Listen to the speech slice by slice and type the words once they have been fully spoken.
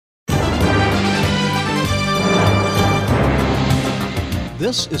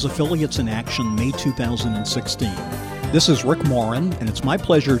This is Affiliates in Action, May 2016. This is Rick Morin, and it's my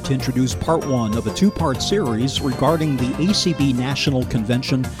pleasure to introduce part one of a two-part series regarding the ACB National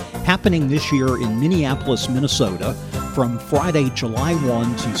Convention happening this year in Minneapolis, Minnesota, from Friday, July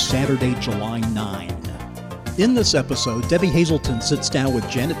 1 to Saturday, July 9. In this episode, Debbie Hazelton sits down with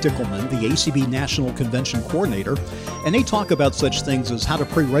Janet Dickelman, the ACB National Convention Coordinator, and they talk about such things as how to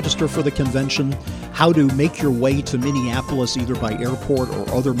pre-register for the convention, how to make your way to Minneapolis either by airport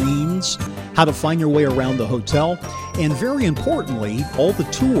or other means, how to find your way around the hotel, and very importantly, all the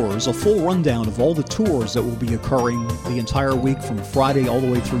tours, a full rundown of all the tours that will be occurring the entire week from Friday all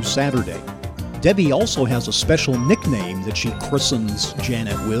the way through Saturday. Debbie also has a special nickname that she christens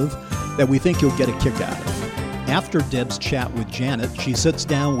Janet with that we think you'll get a kick out of. After Deb's chat with Janet, she sits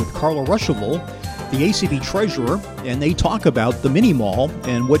down with Carla Ruschival, the ACB treasurer, and they talk about the mini mall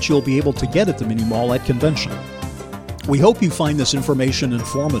and what you'll be able to get at the mini mall at convention. We hope you find this information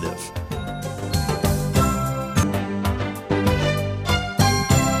informative.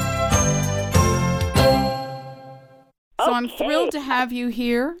 So I'm thrilled to have you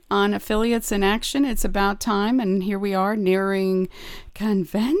here on Affiliates in Action. It's about time, and here we are nearing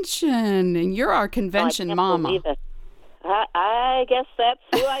convention, and you're our convention mama. Believe it. I guess that's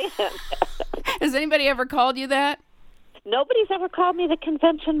who I am. Has anybody ever called you that? Nobody's ever called me the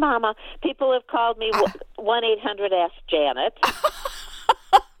convention mama. People have called me 1-800-ASK-JANET.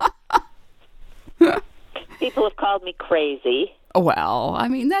 People have called me crazy. Well, I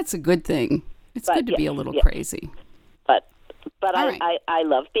mean, that's a good thing. It's good to be a little crazy. But I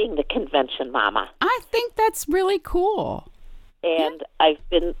love being the convention mama. I think that's really cool. And I've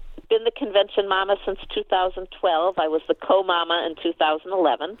been the convention mama since 2012. I was the co-mama in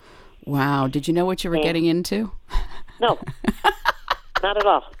 2011. Wow. Did you know what you were getting into? No, not at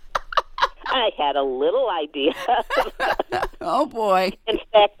all. I had a little idea. Oh, boy. In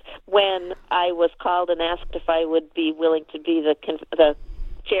fact, when I was called and asked if I would be willing to be the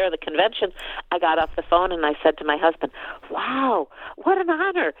chair of the convention, I got off the phone and I said to my husband, "Wow, what an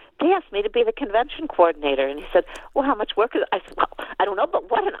honor. They asked me to be the convention coordinator." And he said, "Well, how much work is it?" I said, "Well, I don't know,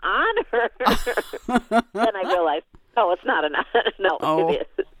 but what an honor." Then I realized, no, it's not an honor. No, it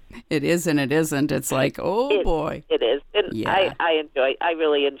is. It is and it isn't. It's like, boy. It is. And yeah. I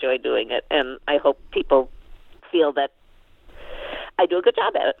really enjoy doing it. And I hope people feel that I do a good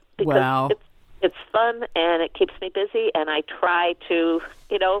job at it. Because it's fun and it keeps me busy, and I try to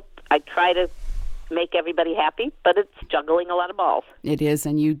make everybody happy, but it's juggling a lot of balls. It is,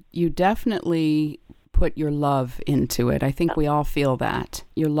 and you definitely put your love into it. I think we all feel that.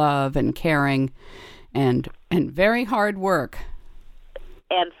 Your love and caring and very hard work.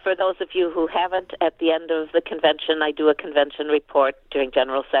 And for those of you who haven't, at the end of the convention, I do a convention report during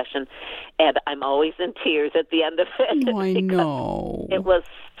general session, and I'm always in tears at the end of it. Oh, I know. It was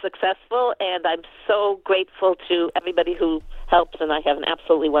successful, and I'm so grateful to everybody who helped, and I have an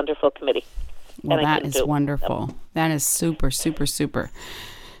absolutely wonderful committee. Well, that is wonderful. That is super, super, super.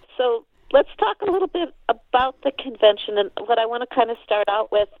 So let's talk a little bit about the convention, and what I want to kind of start out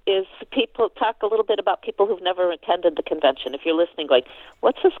with is talk a little bit about people who've never attended the convention. If you're listening going,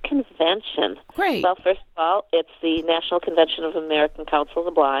 what's this convention? Great. Well, first of all, it's the National Convention of American Council of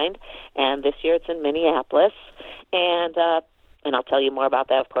the Blind, and this year it's in Minneapolis, and I'll tell you more about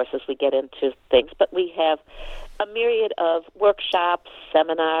that, of course, as we get into things, but we have a myriad of workshops,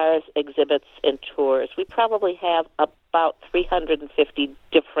 seminars, exhibits, and tours. We probably have about 350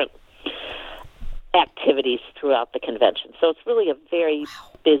 different activities throughout the convention. So it's really a very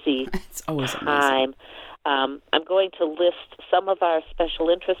busy time. I'm going to list some of our special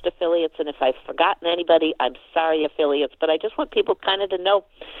interest affiliates, and if I've forgotten anybody, I'm sorry, affiliates, but I just want people kind of to know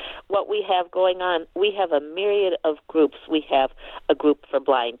what we have going on. We have a myriad of groups. We have a group for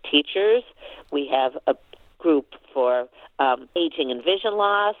blind teachers. We have a group for aging and vision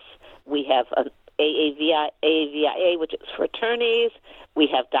loss. We have an AAVIA, which is for attorneys. We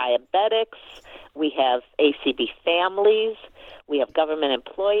have diabetics. We have ACB families. We have government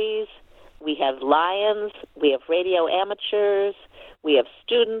employees. We have Lions. We have radio amateurs. We have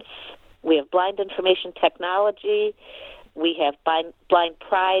students. We have Blind Information Technology. We have Blind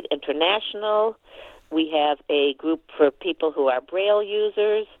Pride International. We have a group for people who are Braille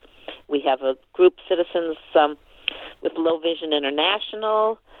users. We have a group, Citizens with Low Vision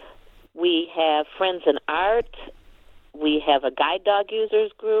International. We have Friends in Art. We have a guide dog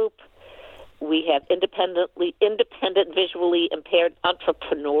users group. We have independent visually impaired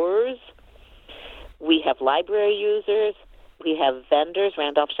entrepreneurs. We have library users. We have vendors,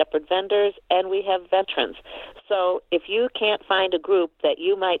 Randolph Shepherd vendors, and we have veterans. So if you can't find a group that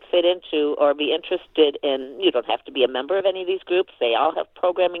you might fit into or be interested in, you don't have to be a member of any of these groups. They all have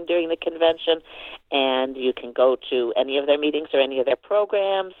programming during the convention, and you can go to any of their meetings or any of their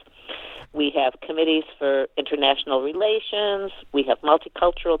programs. We have committees for international relations. We have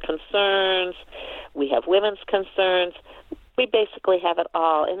multicultural concerns. We have women's concerns. We basically have it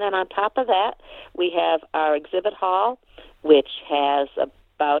all. And then on top of that, we have our exhibit hall, which has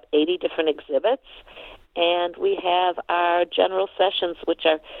about 80 different exhibits. And we have our general sessions, which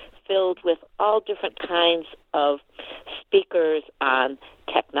are filled with all different kinds of speakers on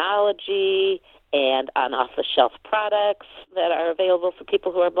technology and on off-the-shelf products that are available for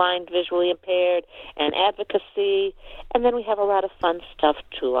people who are blind, visually impaired, and advocacy. And then we have a lot of fun stuff,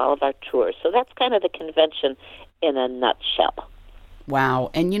 too, all of our tours. So that's kind of the convention in a nutshell.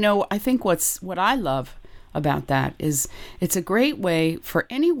 Wow. And, I think what I love about that is it's a great way for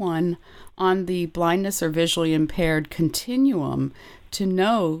anyone on the blindness or visually impaired continuum to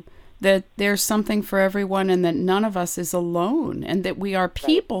know that there's something for everyone and that none of us is alone and that we are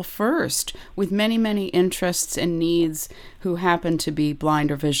people first with many, many interests and needs who happen to be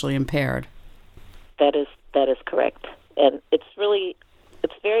blind or visually impaired. That is correct. And it's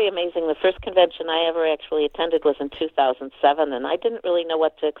very amazing. The first convention I ever actually attended was in 2007, and I didn't really know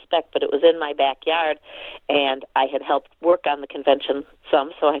what to expect, but it was in my backyard, and I had helped work on the convention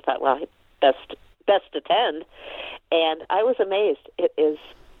some, so I thought, well, best attend. And I was amazed.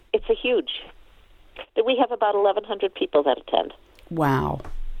 It's a huge. We have about 1,100 people that attend. Wow.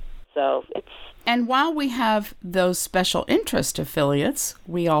 So And while we have those special interest affiliates,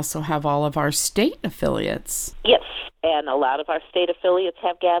 we also have all of our state affiliates. Yes, and a lot of our state affiliates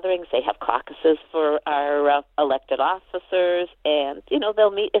have gatherings. They have caucuses for our elected officers, and,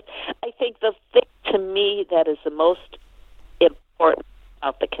 they'll meet. I think the thing to me that is the most important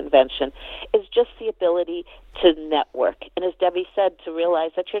about the convention is just the ability to network. And as Debbie said, to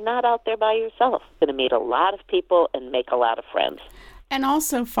realize that you're not out there by yourself. You're going to meet a lot of people and make a lot of friends. And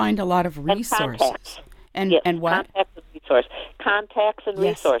also find a lot of resources. And what? Contacts and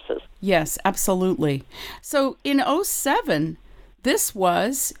resources. Yes, absolutely. So in 2007, this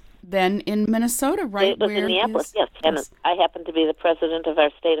was then in Minnesota, right? It was in Minneapolis, yes. And I happened to be the president of our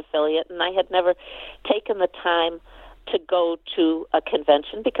state affiliate, and I had never taken the time to go to a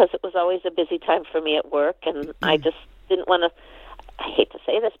convention because it was always a busy time for me at work, and I just didn't want to, I hate to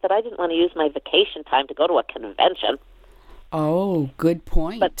say this, but I didn't want to use my vacation time to go to a convention. Oh, good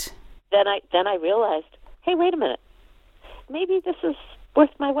point. But then I realized, hey, wait a minute, maybe this is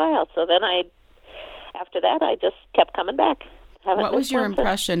worth my while. So then after that, I just kept coming back. What was your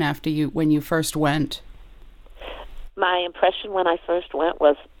impression when you first went? My impression when I first went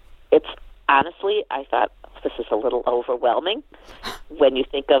was, honestly, I thought, this is a little overwhelming when you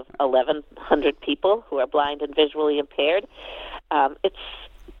think of 1,100 people who are blind and visually impaired.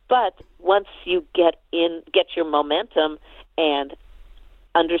 But once you get your momentum and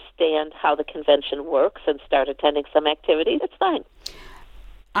understand how the convention works and start attending some activities, it's fine.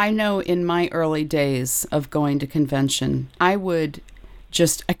 I know in my early days of going to convention, I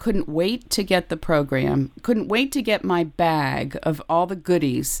couldn't wait to get the program, couldn't wait to get my bag of all the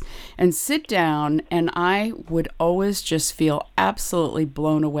goodies and sit down, and I would always just feel absolutely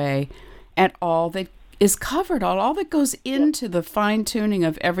blown away at all that is covered, all that goes into the fine-tuning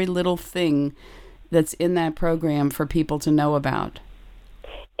of every little thing that's in that program for people to know about.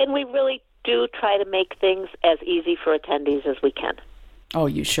 And we really do try to make things as easy for attendees as we can. Oh,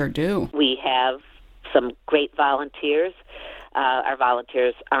 you sure do. We have some great volunteers. Our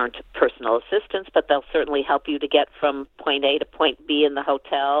volunteers aren't personal assistants, but they'll certainly help you to get from point A to point B in the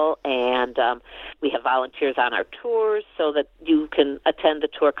hotel. And we have volunteers on our tours so that you can attend the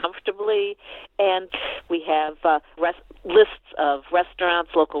tour comfortably. And we have lists of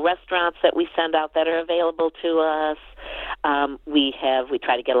restaurants, local restaurants that we send out that are available to us. We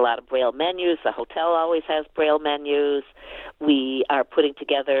try to get a lot of Braille menus. The hotel always has Braille menus. We are putting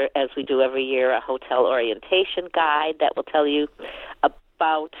together, as we do every year, a hotel orientation guide that will tell you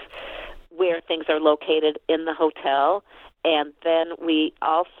about where things are located in the hotel. And then we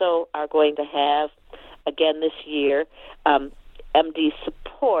also are going to have, again this year, MD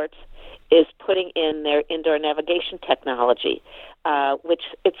Support is putting in their indoor navigation technology, which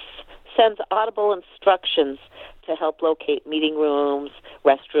sends audible instructions to help locate meeting rooms,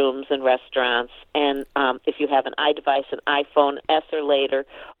 restrooms, and restaurants. And if you have an iDevice, an iPhone S or later,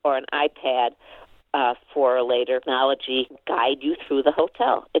 or an iPad 4 or later, technology guide you through the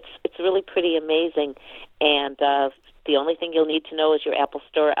hotel. It's really pretty amazing. And the only thing you'll need to know is your Apple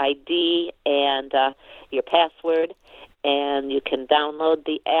Store ID and your password. and you can download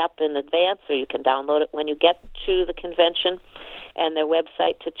the app in advance, or you can download it when you get to the convention. And their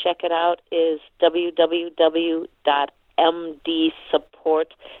website to check it out is www.mdsupport,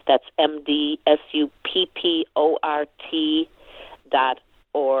 that's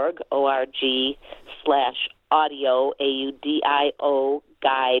MDSUPPORT.org, ORG/audio, AUDIO,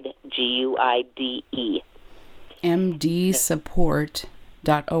 guide, GUIDE.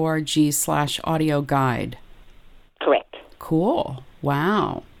 mdsupport.org/audio guide. Correct. Cool.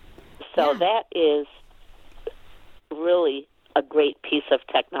 Wow. So that is really a great piece of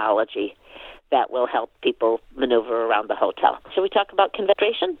technology that will help people maneuver around the hotel. Shall we talk about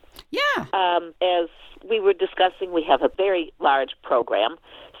convention? Yeah. As we were discussing, we have a very large program.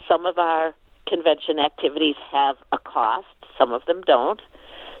 Some of our convention activities have a cost. Some of them don't.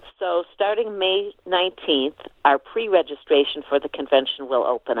 So starting May 19th, our pre-registration for the convention will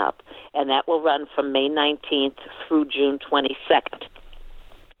open up, and that will run from May 19th through June 22nd.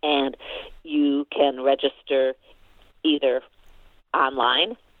 And you can register either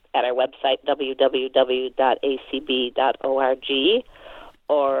online at our website, www.acb.org,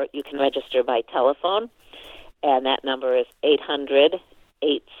 or you can register by telephone, and that number is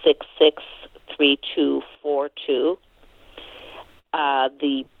 800-866-3242.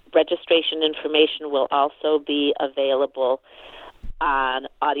 The registration information will also be available on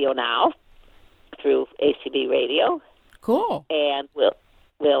Audio Now through ACB Radio. Cool. And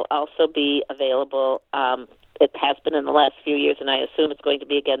will also be available. It has been in the last few years, and I assume it's going to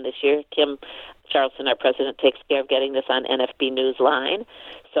be again this year. Kim Charlson, our president, takes care of getting this on NFB Newsline.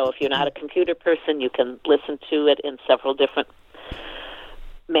 So if you're not a computer person, you can listen to it in several different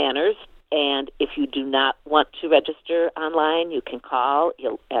manners. And if you do not want to register online, you can call.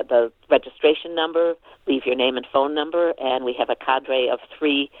 You'll add the registration number, leave your name and phone number, and we have a cadre of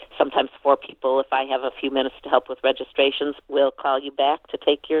 3, sometimes 4 people. If I have a few minutes to help with registrations, we'll call you back to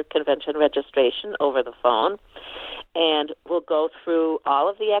take your convention registration over the phone. And we'll go through all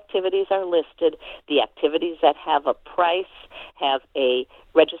of the activities are listed. The activities that have a price have a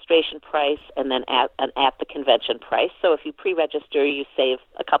registration price and then at the convention price. So if you pre-register, you save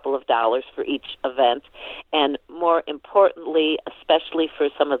a couple of dollars for each event. And more importantly, especially for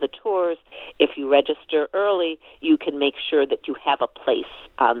some of the tours, if you register early, you can make sure that you have a place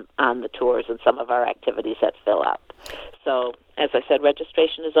on the tours and some of our activities that fill up. So, as I said,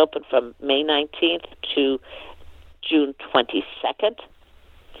 registration is open from May 19th to June 22nd.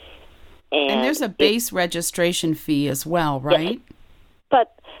 And there's a base registration fee as well, right? Yes.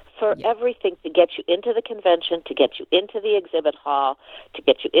 But for everything to get you into the convention, to get you into the exhibit hall, to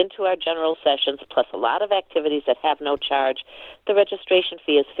get you into our general sessions, plus a lot of activities that have no charge, the registration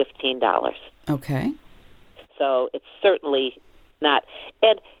fee is $15. Okay. So it's certainly not.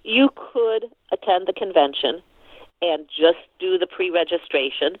 And you could attend the convention and just do the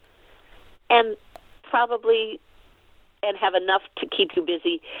pre-registration and probably and have enough to keep you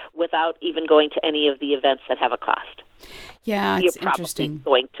busy without even going to any of the events that have a cost. Yeah, it's interesting. You're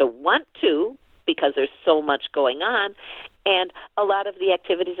probably going to want to because there's so much going on, and a lot of the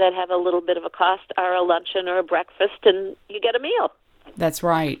activities that have a little bit of a cost are a luncheon or a breakfast, and you get a meal. That's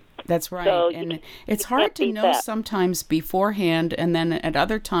right. That's right. So and it's hard to know sometimes beforehand, and then at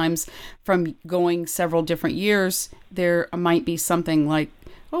other times from going several different years, there might be something like,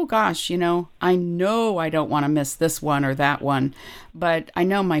 oh gosh, I know I don't want to miss this one or that one. But I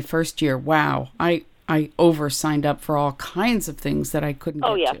know my first year, wow, I over-signed up for all kinds of things that I couldn't get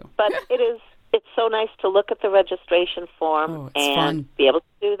to. Oh, yeah, but it's so nice to look at the registration form and fun. Be able to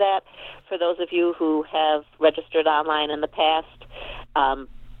do that. For those of you who have registered online in the past,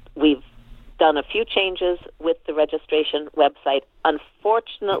 we've done a few changes with the registration website.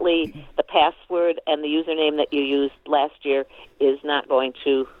 Unfortunately, the password and the username that you used last year is not going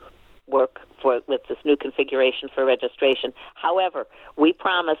to work with this new configuration for registration. However, we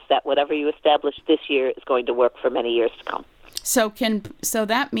promise that whatever you establish this year is going to work for many years to come. So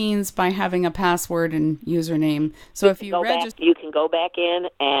that means by having a password and username. So if you register, you can go back in,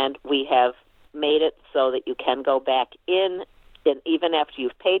 and we have made it so that you can go back in. And even after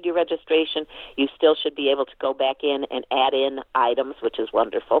you've paid your registration, you still should be able to go back in and add in items, which is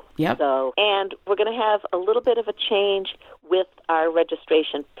wonderful. Yep. And we're going to have a little bit of a change with our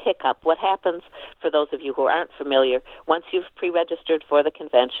registration pickup. What happens, for those of you who aren't familiar, once you've pre-registered for the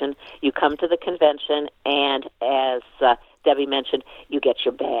convention, you come to the convention, and as Debbie mentioned, you get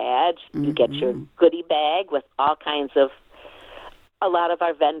your badge, you get your goodie bag with all kinds of. A lot of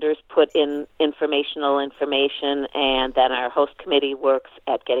our vendors put in information, and then our host committee works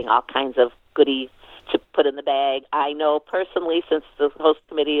at getting all kinds of goodies to put in the bag. I know personally, since the host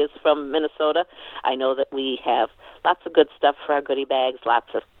committee is from Minnesota, I know that we have lots of good stuff for our goodie bags, lots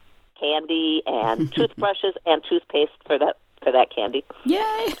of candy and toothbrushes and toothpaste for that candy.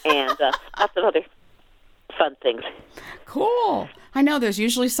 Yay! And lots of other fun things. Cool. I know there's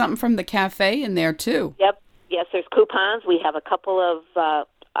usually something from the cafe in there, too. Yep. Yes, there's coupons. We have a couple of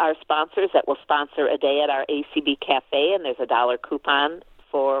our sponsors that will sponsor a day at our ACB Cafe, and there's a $1 coupon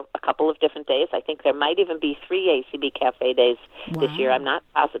for a couple of different days. I think there might even be 3 ACB Cafe days this year. I'm not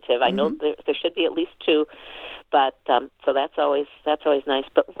positive. I know there should be at least 2, but so that's always nice.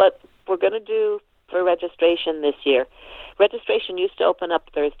 But what we're going to do for registration this year, registration used to open up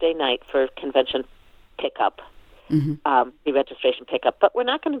Thursday night for convention pickup, the registration pickup, but we're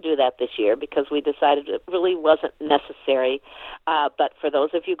not going to do that this year because we decided it really wasn't necessary. But for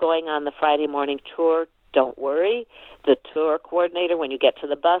those of you going on the Friday morning tour, don't worry. The tour coordinator, when you get to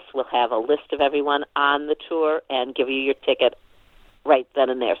the bus, will have a list of everyone on the tour and give you your ticket right then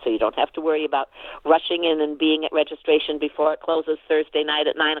and there. So you don't have to worry about rushing in and being at registration before it closes Thursday night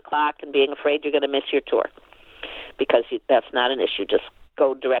at 9 o'clock and being afraid you're going to miss your tour, because that's not an issue. Just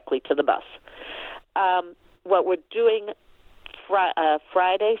go directly to the bus. What we're doing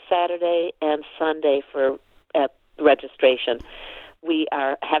Friday, Saturday, and Sunday for registration, we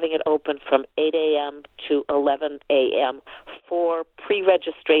are having it open from 8 a.m. to 11 a.m. for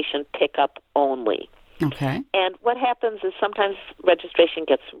pre-registration pickup only. Okay. And what happens is sometimes registration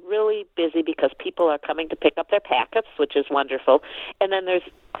gets really busy because people are coming to pick up their packets, which is wonderful. And then there's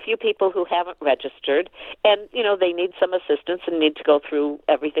a few people who haven't registered, and, they need some assistance and need to go through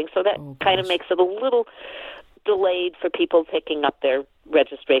everything. So that kind of makes it a little delayed for people picking up their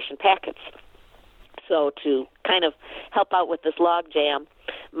registration packets. So to kind of help out with this log jam,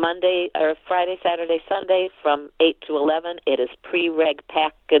 Friday, Saturday, Sunday from 8 to 11, it is pre-reg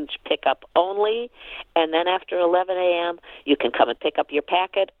package pickup only. And then after 11 a.m., you can come and pick up your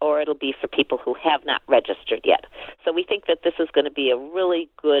packet, or it'll be for people who have not registered yet. So we think that this is going to be a really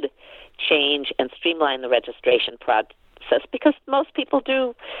good change and streamline the registration process, because most people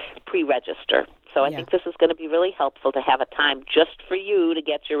do pre-register. So I think this is going to be really helpful to have a time just for you to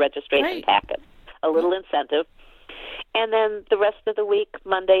get your registration packet. A little incentive. And then the rest of the week,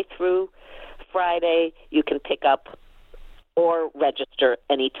 Monday through Friday, you can pick up or register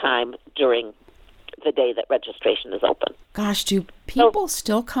anytime during the day that registration is open. Gosh, do people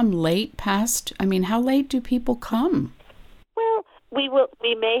still come late past? I mean, how late do people come? Well,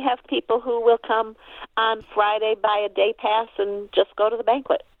 we may have people who will come on Friday, buy a day pass, and just go to the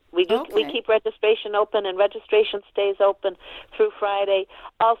banquet. We keep registration open, and registration stays open through Friday.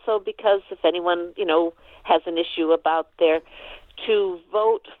 Also, because if anyone has an issue about to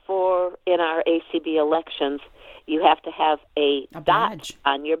vote for in our ACB elections, you have to have a dot badge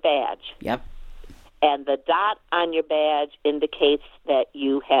on your badge. Yep. And the dot on your badge indicates that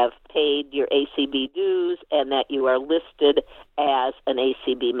you have paid your ACB dues and that you are listed as an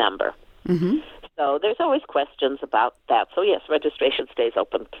ACB member. Mm-hmm. So there's always questions about that. So, yes, registration stays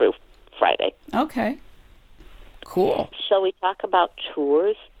open through Friday. Okay. Cool. Shall we talk about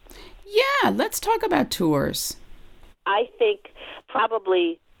tours? Yeah, let's talk about tours. I think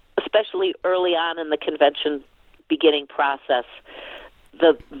probably, especially early on in the convention beginning process,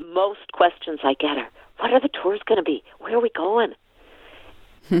 the most questions I get are, what are the tours going to be? Where are we going?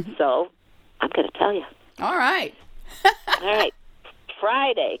 So I'm going to tell you. All right. All right.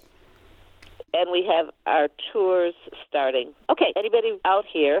 Friday. And we have our tours starting. Okay, anybody out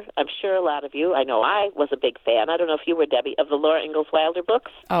here, I'm sure a lot of you, I know I was a big fan, I don't know if you were, Debbie, of the Laura Ingalls Wilder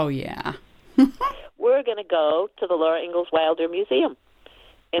books. Oh, yeah. We're going to go to the Laura Ingalls Wilder Museum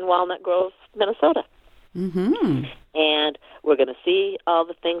in Walnut Grove, Minnesota. Mm-hmm. And we're going to see all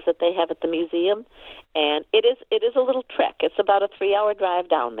the things that they have at the museum. And it is a little trek. It's about a 3-hour drive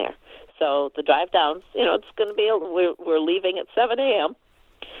down there. So the drive down, it's going to be, we're leaving at 7 a.m.,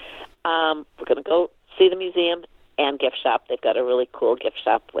 we're going to go see the museum and gift shop. They've got a really cool gift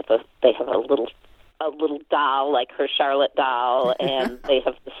shop they have a little doll, like her Charlotte doll, and they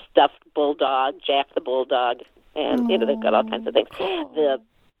have the stuffed bulldog, Jack the Bulldog, and they've got all kinds of things. The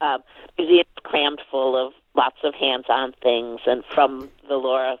museum is crammed full of lots of hands-on things, and from the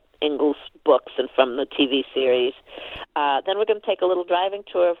Laura Ingalls books and from the TV series. Then we're going to take a little driving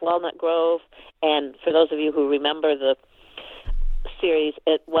tour of Walnut Grove, and for those of you who remember the series,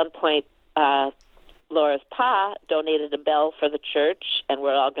 at one point, Laura's pa donated a bell for the church, and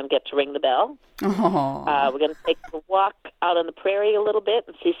we're all going to get to ring the bell. We're going to take a walk out on the prairie a little bit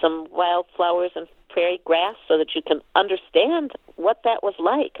and see some wildflowers and prairie grass so that you can understand what that was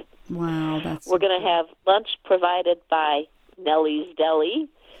like. Wow, that's... We're going to have lunch provided by Nellie's Deli,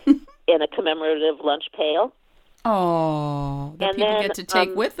 in a commemorative lunch pail. Oh, that And people then, get to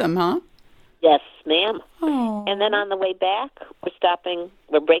take with them, huh? Yes, ma'am. Oh. And then on the way back,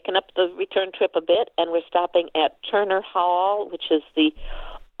 we're breaking up the return trip a bit, and we're stopping at Turner Hall, which is the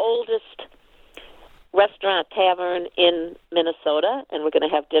oldest restaurant tavern in Minnesota, and we're going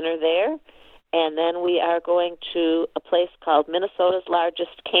to have dinner there. And then we are going to a place called Minnesota's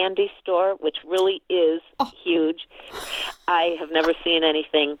largest candy store, which really is huge. I have never seen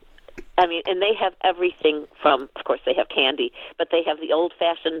anything. I mean, and they have everything from, of course, they have candy, but they have the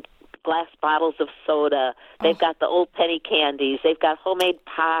old-fashioned glass bottles of soda. They've got the old penny candies. They've got homemade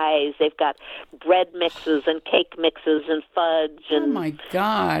pies. They've got bread mixes and cake mixes and fudge. And, oh, my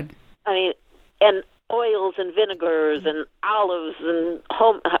God. I mean, and oils and vinegars and olives and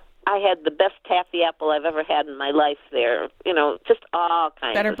I had the best taffy apple I've ever had in my life there. You know, just all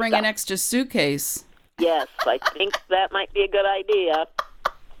kinds Better of bring stuff. an extra suitcase. Yes, I think that might be a good idea.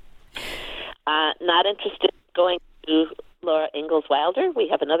 Not interested in going to Laura Ingalls Wilder. We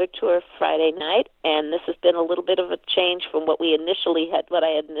have another tour Friday night, and this has been a little bit of a change from what I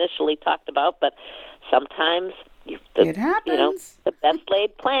had initially talked about, but sometimes it happens. The best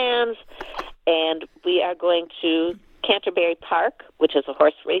laid plans. And we are going to Canterbury Park, which is a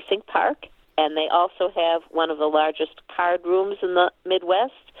horse racing park, and they also have one of the largest card rooms in the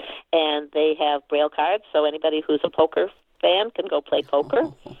Midwest, and they have Braille cards, so anybody who's a poker fan can go play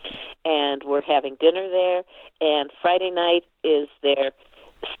poker. And we're having dinner there, and Friday night is their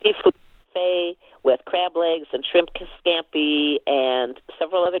seafood buffet with crab legs and shrimp scampi and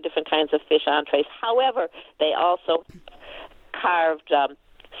several other different kinds of fish entrees. However, they also carved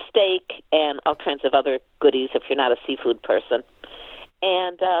steak and all kinds of other goodies if you're not a seafood person.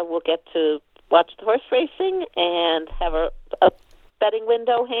 And we'll get to watch the horse racing and have a betting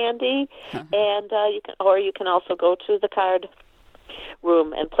window handy, and you can also go to the card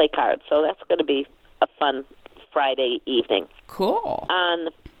room and play cards. So that's going to be a fun Friday evening. Cool. On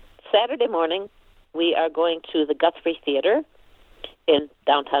Saturday morning, we are going to the Guthrie Theater in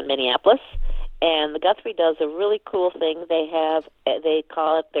downtown Minneapolis. And the Guthrie does a really cool thing. They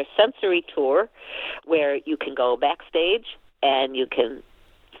call it their sensory tour, where you can go backstage and you can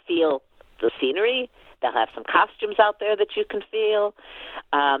feel the scenery. They'll have some costumes out there that you can feel.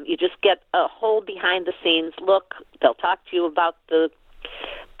 You just get a whole behind-the-scenes look. They'll talk to you about the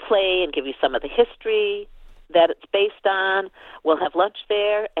play and give you some of the history that it's based on. We'll have lunch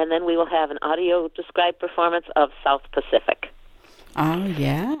there, and then we will have an audio-described performance of South Pacific. Oh,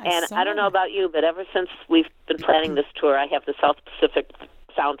 yeah. And I don't know about you, but ever since we've been planning this tour, I have the South Pacific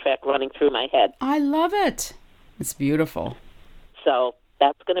soundtrack running through my head. I love it. It's beautiful. So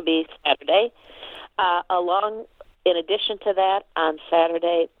that's going to be Saturday. In addition to that, on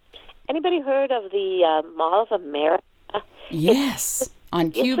Saturday, anybody heard of the Mall of America? Yes,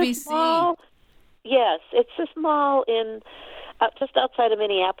 on QVC. Yes, it's this mall in just outside of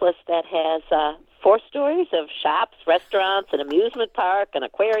Minneapolis that has 4 stories of shops, restaurants, an amusement park, an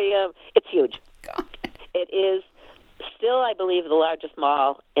aquarium. It's huge. God. It is still, I believe, the largest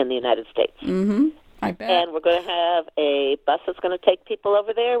mall in the United States. Mm-hmm. I bet. And we're going to have a bus that's going to take people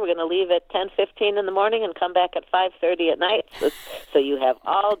over there. We're going to leave at 10:15 in the morning and come back at 5:30 at night. So you have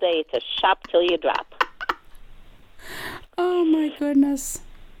all day to shop till you drop. Oh, my goodness.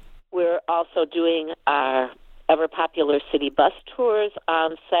 We're also doing our ever-popular city bus tours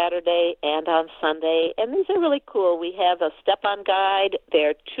on Saturday and on Sunday, and these are really cool. We have a step-on guide.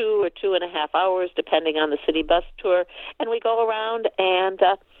 They're 2 or 2.5 hours, depending on the city bus tour, and we go around and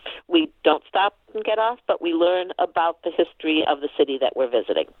we don't stop and get off, but we learn about the history of the city that we're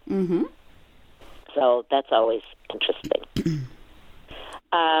visiting. Mm-hmm. So that's always interesting.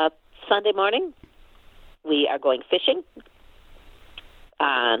 Sunday morning, we are going fishing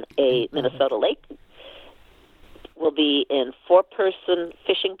on a Minnesota lake. We'll be in 4-person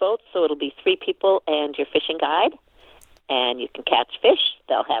fishing boats, so it'll be 3 people and your fishing guide, and you can catch fish.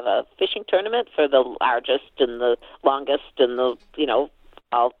 They'll have a fishing tournament for the largest and the longest and the,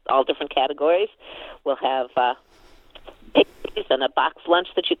 all different categories. We'll have picnics and a box lunch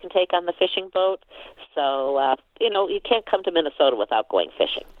that you can take on the fishing boat. So, you can't come to Minnesota without going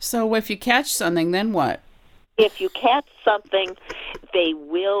fishing. So if you catch something, then what? If you catch something, they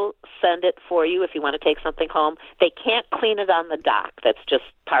will send it for you if you want to take something home. They can't clean it on the dock. That's just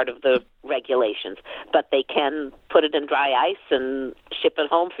part of the regulations. But they can put it in dry ice and ship it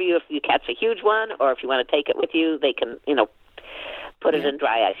home for you if you catch a huge one, or if you want to take it with you, they can, put it in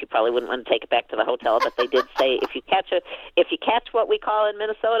dry ice. You probably wouldn't want to take it back to the hotel, but they did say if you catch what we call in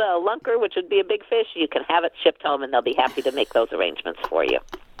Minnesota a lunker, which would be a big fish, you can have it shipped home, and they'll be happy to make those arrangements for you.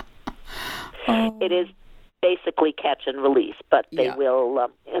 Oh. It is basically catch and release, but they Yeah. will,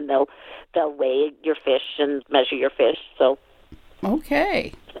 and they'll weigh your fish and measure your fish. So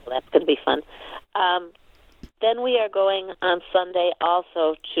Okay. that's going to be fun. Then we are going on Sunday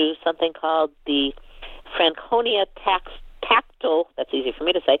also to something called the Franconia Tactile, that's easy for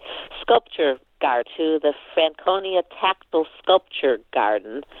me to say, Sculpture Garden, to the Franconia Tactile Sculpture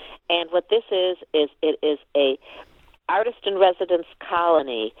Garden. And what this is it is a artist in residence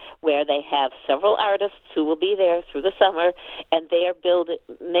colony where they have several artists who will be there through the summer, and they are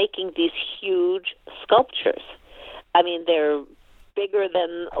making these huge sculptures. I mean, they're bigger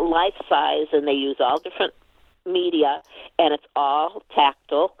than life size, and they use all different media, and it's all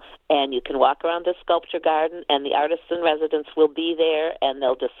tactile, and you can walk around the sculpture garden, and the artists in residence will be there, and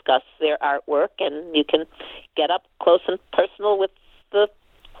they'll discuss their artwork, and you can get up close and personal with the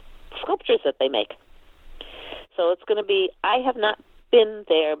sculptures that they make. So it's going to be, I have not been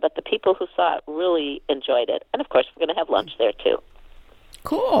there, but the people who saw it really enjoyed it. And, of course, we're going to have lunch there, too.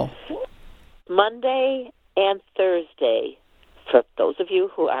 Cool. Monday and Thursday, for those of you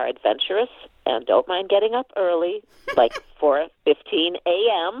who are adventurous and don't mind getting up early, like 4:15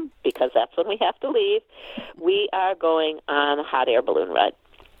 a.m., because that's when we have to leave, we are going on a hot air balloon ride.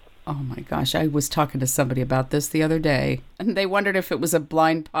 Oh, my gosh. I was talking to somebody about this the other day, and they wondered if it was a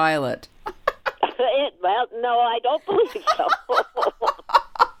blind pilot. Well, no, I don't believe so.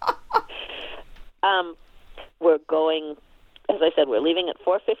 We're going, as I said, we're leaving at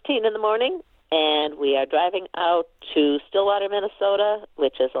 4:15 in the morning, and we are driving out to Stillwater, Minnesota,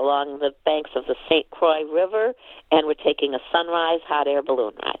 which is along the banks of the St. Croix River, and we're taking a sunrise hot air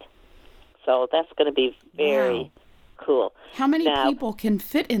balloon ride. So that's going to be very cool. How many people can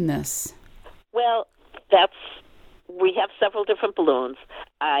fit in this? Well, we have several different balloons.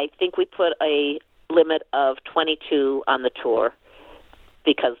 I think we put a limit of 22 on the tour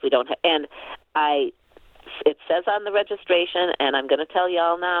because we don't have, and it says on the registration, and I'm going to tell you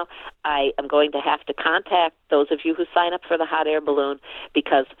all now, I am going to have to contact those of you who sign up for the hot air balloon,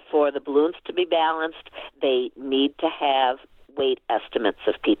 because for the balloons to be balanced, they need to have weight estimates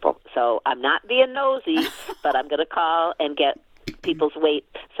of people. So I'm not being nosy, but I'm going to call and get people's weight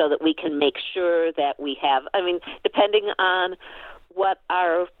so that we can make sure that we have, I mean, depending on what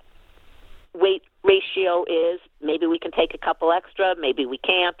our weight ratio is, maybe we can take a couple extra, maybe we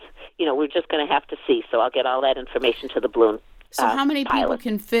can't. You know, we're just going to have to see. So I'll get all that information to the balloon. So how many people pilot.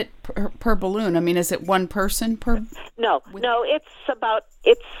 can fit per balloon? I mean, is it one person per? No,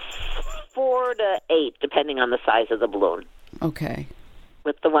 it's 4 to 8, depending on the size of the balloon. Okay.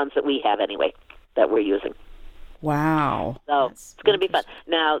 With the ones that we have anyway, that we're using. Wow. So it's going to be fun.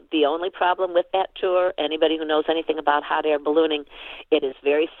 Now, the only problem with that tour, anybody who knows anything about hot air ballooning, it is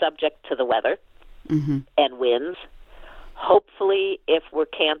very subject to the weather and winds. Hopefully, if we're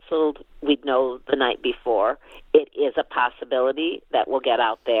canceled, we'd know the night before. It is a possibility that we'll get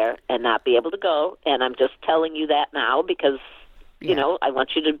out there and not be able to go, and I'm just telling you that now because, you know, I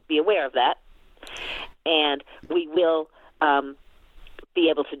want you to be aware of that. And we will be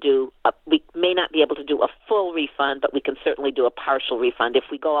able to do, we may not be able to do a full refund, but we can certainly do a partial refund. If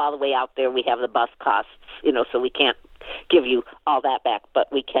we go all the way out there, we have the bus costs, you know, so we can't give you all that back, but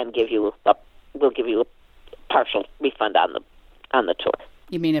we can give you we'll give you a partial refund on the tour.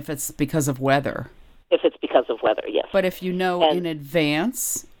 You mean if it's because of weather? If it's because of weather, yes. But if you know in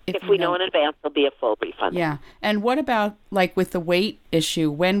advance? If we know in advance, there'll be a full refund. Yeah. And what about, like, with the weight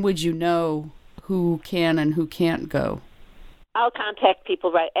issue, when would you know who can and who can't go? I'll contact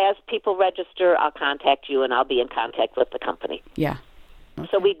people, as people register, I'll contact you, and I'll be in contact with the company. Yeah. Okay.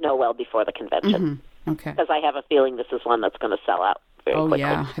 So we'd know well before the convention. Okay. Because I have a feeling this is one that's going to sell out very quickly. Oh,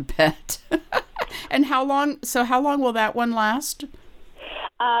 yeah, I bet. And how long will that one last?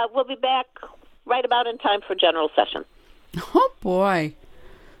 We'll be back right about in time for general session. Oh, boy.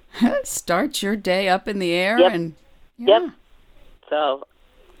 Start your day up in the air. Yep. And Yep. So,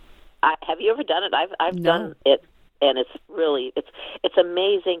 have you ever done it? I've done it, and it's really it's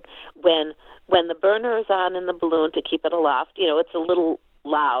amazing when the burner is on in the balloon to keep it aloft. You know, it's a little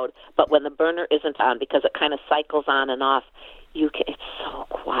loud, but when the burner isn't on, because it kind of cycles on and off, it's so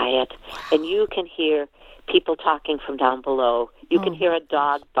quiet, and you can hear people talking from down below. You can hear a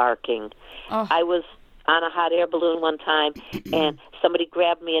dog barking. Oh. I was on a hot air balloon one time, and somebody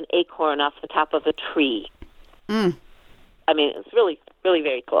grabbed me an acorn off the top of a tree. I mean, it's really, really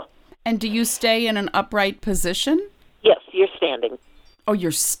very cool. And do you stay in an upright position? Yes, you're standing. Oh,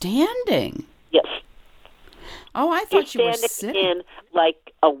 you're standing? Yes. Oh, I thought you were sitting. sitting. In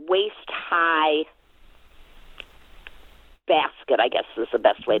like a waist-high basket, I guess is the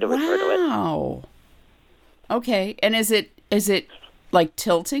best way to refer to it. Wow. Okay, and is it like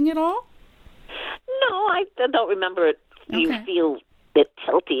tilting at all? No, I don't remember it. You Okay. feel it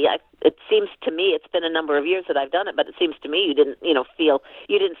tilty. It seems to me, it's been a number of years that I've done it, but it seems to me you didn't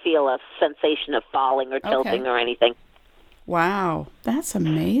feel a sensation of falling or tilting or anything. Wow, that's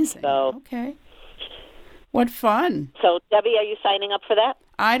amazing. So- Okay. What fun. So, Debbie, are you signing up for that?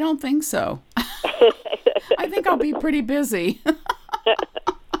 I don't think so. I think I'll be pretty busy.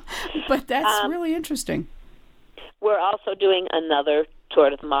 But that's really interesting. We're also doing another tour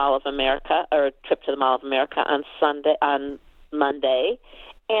to the Mall of America, or a trip to the Mall of America on Monday.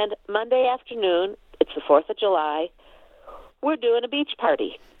 And Monday afternoon, it's the 4th of July, we're doing a beach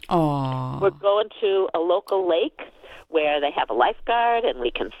party. Oh. We're going to a local lake where they have a lifeguard and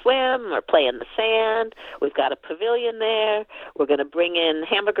we can swim or play in the sand. We've got a pavilion there. We're going to bring in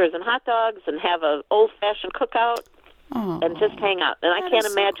hamburgers and hot dogs and have an old-fashioned cookout and just hang out. And I can't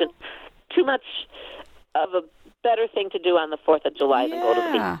imagine too much of a better thing to do on the 4th of July than go to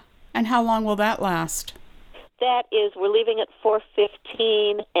the beach. And how long will that last? That is, we're leaving at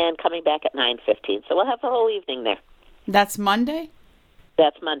 4:15 and coming back at 9:15. So we'll have the whole evening there. That's Monday?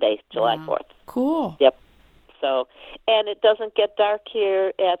 That's Monday, July 4th. Cool. Yep. So, and it doesn't get dark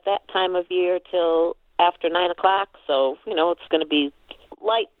here at that time of year till after 9 o'clock. So, it's going to be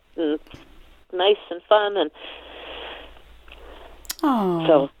light and nice and fun. And Oh.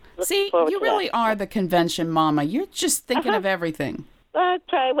 so, See, you really are the convention mama. You're just thinking of everything.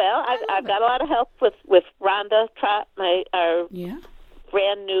 try well. I've got a lot of help with Rhonda Trott, our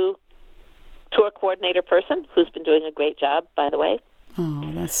brand new tour coordinator person, who's been doing a great job, by the way.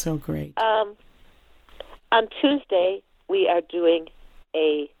 Oh, that's so great. On Tuesday, we are doing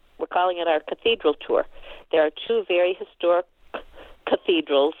we're calling it our cathedral tour. There are two very historic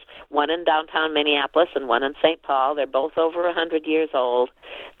cathedrals, one in downtown Minneapolis and one in St. Paul. They're both over 100 years old.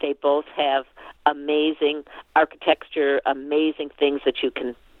 They both have amazing architecture, amazing things that you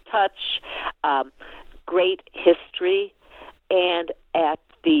can touch, great history. And at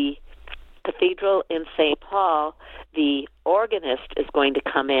the cathedral in St. Paul, the organist is going to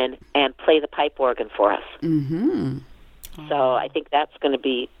come in and play the pipe organ for us. Mm-hmm. So I think that's going to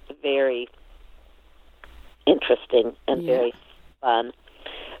be very interesting and very fun.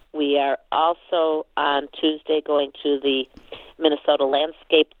 We are also on Tuesday going to the Minnesota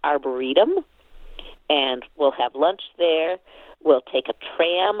Landscape Arboretum, and we'll have lunch there. We'll take a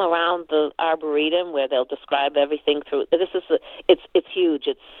tram around the Arboretum where they'll describe everything through. It's huge.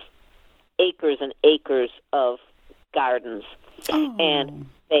 It's acres and acres of gardens. Oh. And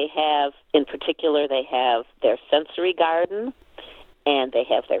they have, in particular, they have their sensory garden, and they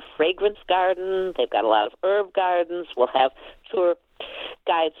have their fragrance garden. They've got a lot of herb gardens. We'll have tour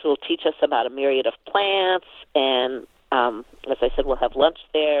guides who will teach us about a myriad of plants, and as I said, we'll have lunch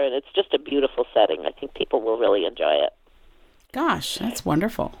there, and it's just a beautiful setting. I think people will really enjoy it. Gosh, that's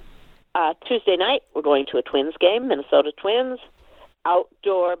wonderful. Tuesday night, we're going to a Twins game, Minnesota Twins,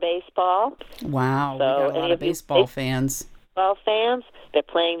 outdoor baseball. Wow, So we got a lot any of of you baseball fans. Baseball fans, they're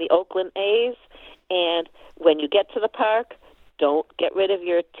playing the Oakland A's, and when you get to the park, don't get rid of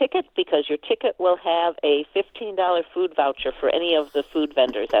your ticket, because your ticket will have a $15 food voucher for any of the food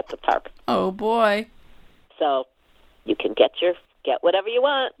vendors at the park. Oh, boy. So you can get whatever you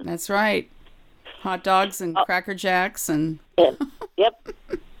want. That's right. Hot dogs and Cracker Jacks and... Yep.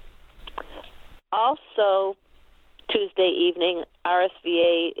 Also, Tuesday evening,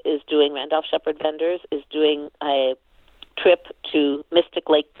 RSVA is doing, Randolph Shepherd Vendors is doing a trip to Mystic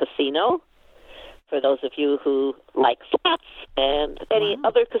Lake Casino, for those of you who like slots and any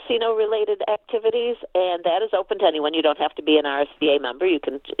other casino-related activities, and that is open to anyone. You don't have to be an RSVA member. You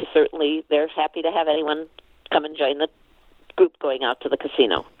can certainly, they're happy to have anyone come and join the group going out to the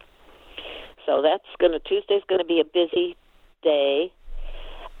casino. So Tuesday's going to be a busy day.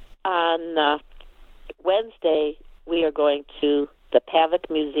 On Wednesday, we are going to the Pavic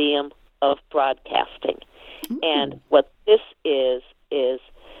Museum of Broadcasting. Ooh. And what this is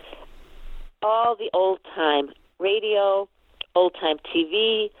all the old-time radio, old-time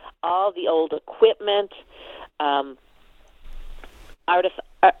TV, all the old equipment,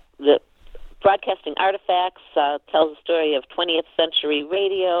 the broadcasting artifacts, tells the story of 20th century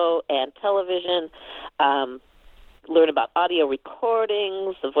radio and television, learn about audio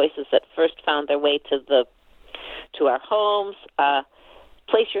recordings, the voices that first found their way to our homes,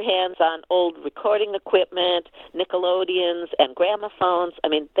 place your hands on old recording equipment, Nickelodeons, and gramophones. I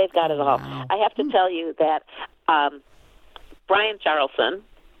mean, they've got it all. Wow. I have to tell you that Brian Charlson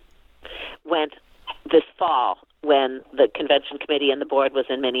went this fall when the convention committee and the board was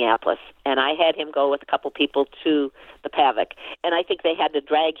in Minneapolis. And I had him go with a couple people to the PAVIC. And I think they had to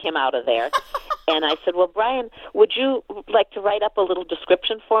drag him out of there. And I said, well, Brian, would you like to write up a little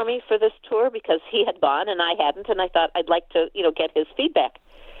description for me for this tour? Because he had gone and I hadn't, and I thought I'd like to, get his feedback.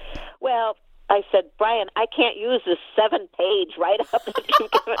 Well, I said, Brian, I can't use this 7-page write-up that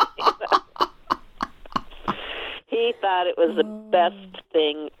you've given me. He thought it was the best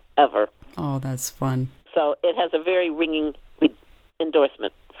thing ever. Oh, that's fun. So it has a very ringing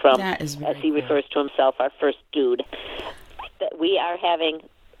endorsement from, that is very as he cool. refers to himself, our first dude. We are having,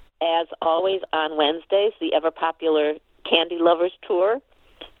 as always, on Wednesdays, the ever-popular Candy Lovers Tour,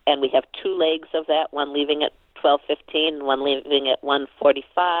 and we have 2 legs of that, one leaving at 12:15 and one leaving at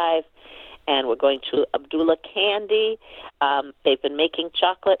 1:45, and we're going to Abdullah Candy. They've been making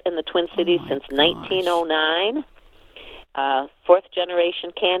chocolate in the Twin Cities since 1909.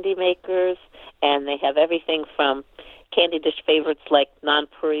 Fourth-generation candy makers, and they have everything from candy dish favorites like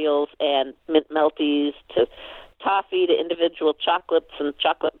nonpareils and mint melties to toffee to individual chocolates and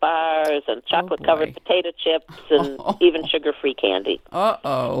chocolate bars and chocolate-covered potato chips and even sugar-free candy.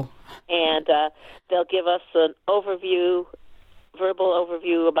 Uh-oh. And they'll give us an overview, verbal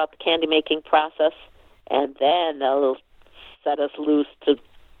overview about the candy-making process, and then they'll set us loose to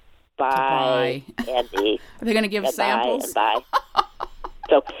buy candy. Are they going to give samples? Buy.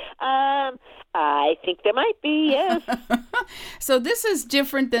 So I think there might be, yes. So this is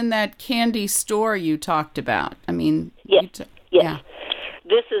different than that candy store you talked about. I mean, yes. Yes. Yeah.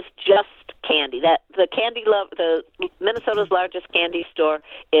 This is just candy. The Minnesota's largest candy store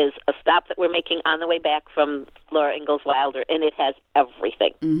is a stop that we're making on the way back from Laura Ingalls Wilder, and it has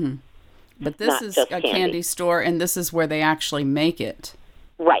everything. Mm-hmm. But this is a candy store, and this is where they actually make it.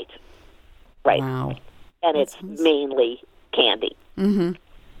 Right. Wow. And it's mainly candy. Mm-hmm.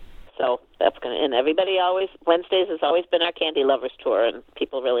 So that's going to, and everybody always, Wednesdays has always been our Candy Lovers Tour, and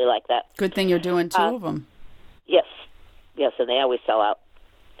people really like that. Good thing you're doing 2 of them. Yes, and they always sell out.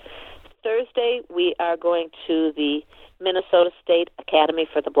 Thursday, we are going to the Minnesota State Academy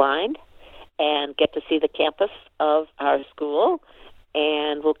for the Blind and get to see the campus of our school.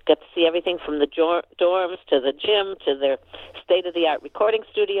 And we'll get to see everything from the dorms to the gym to their state-of-the-art recording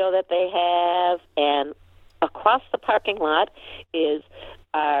studio that they have. And across the parking lot is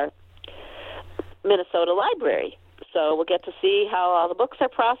our Minnesota Library. So we'll get to see how all the books are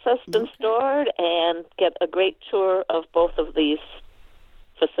processed and stored and get a great tour of both of these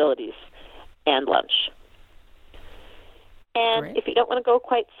facilities and lunch. And if you don't want to go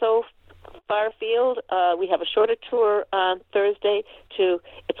quite so far afield, we have a shorter tour on Thursday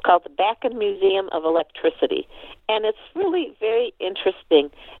it's called the Bakken Museum of Electricity. And it's really very interesting.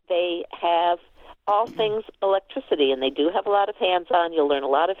 They have all things electricity, and they do have a lot of hands-on. You'll learn a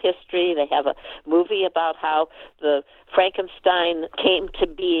lot of history. They have a movie about how the Frankenstein came to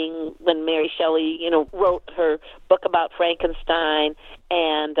being when Mary Shelley, wrote her book about Frankenstein,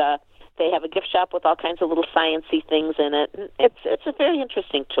 and they have a gift shop with all kinds of little science-y things in it. It's a very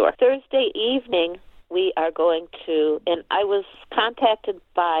interesting tour. Thursday evening, we are going to, and I was contacted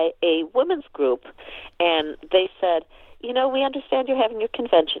by a women's group, and they said, we understand you're having your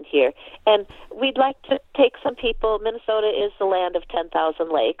convention here, and we'd like to take some people. Minnesota is the land of 10,000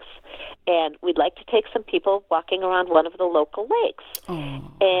 lakes, and we'd like to take some people walking around one of the local lakes.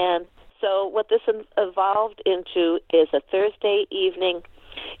 Oh. And so what this evolved into is a Thursday evening.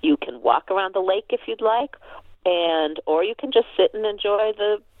 You can walk around the lake if you'd like, or you can just sit and enjoy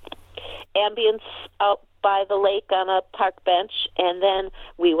the ambience out by the lake on a park bench, and then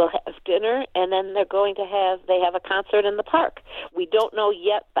we will have dinner, and then they have a concert in the park. We don't know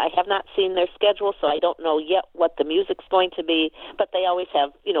yet. I have not seen their schedule, so I don't know yet what the music's going to be, but they always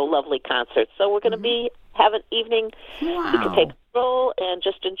have, lovely concerts. So we're going to have an evening. Wow. You can take a stroll and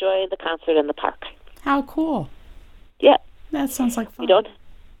just enjoy the concert in the park. How cool. Yeah. That sounds like fun.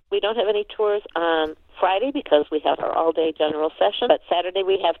 We don't have any tours on Friday because we have our all-day general session, but Saturday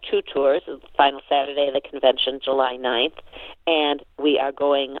we have 2 tours, the final Saturday of the convention, July 9th, and we are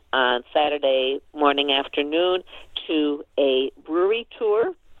going on Saturday morning, afternoon to a brewery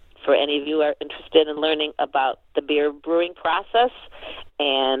tour for any of you who are interested in learning about the beer brewing process,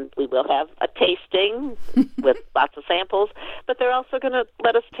 and we will have a tasting with lots of samples, but they're also going to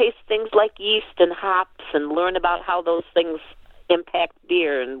let us taste things like yeast and hops and learn about how those things impact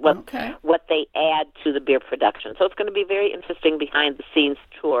beer and what they add to the beer production. So it's going to be very interesting behind-the-scenes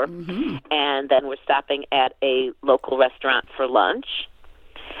tour. Mm-hmm. And then we're stopping at a local restaurant for lunch.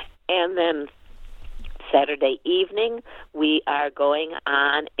 And then Saturday evening, we are going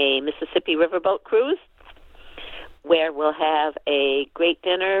on a Mississippi riverboat cruise. where we'll have a great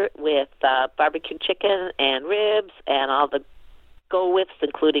dinner with barbecue chicken and ribs and all the go-withs,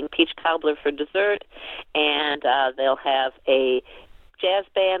 including peach cobbler for dessert, and they'll have a jazz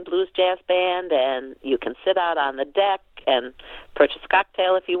band, blues jazz band, and you can sit out on the deck and purchase a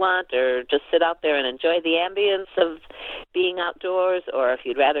cocktail if you want, or just sit out there and enjoy the ambience of being outdoors, or if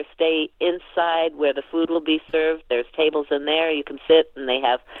you'd rather stay inside where the food will be served, there's tables in there. You can sit, and they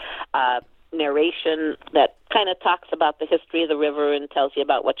have narration that kind of talks about the history of the river and tells you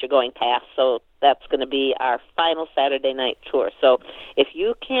about what you're going past. So that's going to be our final Saturday night tour. So if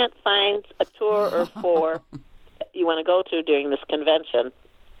you can't find a tour or four you want to go to during this convention,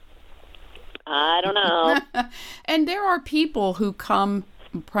 I don't know. And there are people who come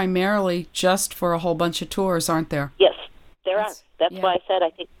primarily just for a whole bunch of tours, aren't there? Yes, there are. That's why I said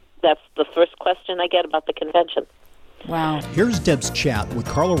I think that's the first question I get about the convention. Wow. Here's Deb's chat with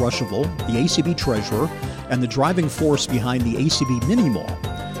Carla Ruschival, the ACB treasurer, and the driving force behind the ACB Mini Mall.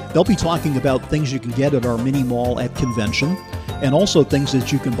 They'll be talking about things you can get at our Mini Mall at convention, and also things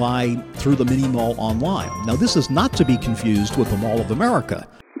that you can buy through the Mini Mall online. Now, this is not to be confused with the Mall of America.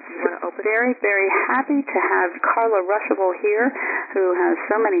 Very, very happy to have Carla Ruschival here, who has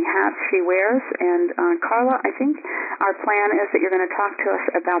so many hats she wears. And Carla, I think our plan is that you're going to talk to us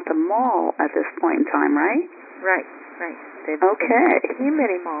about the mall at this point in time, right? Right. Okay. The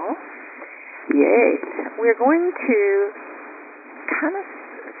Mini Mall. Yay. We're going to kind of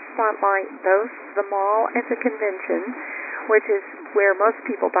spotlight both the mall and the convention, which is where most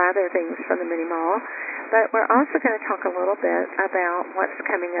people buy their things from the Mini Mall. But we're also going to talk a little bit about what's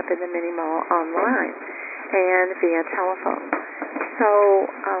coming up in the Mini Mall online and via telephone. So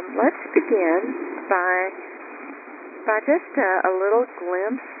let's begin by just a little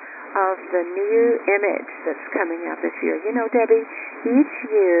glimpse of the new image that's coming out this year. You know, Debbie, each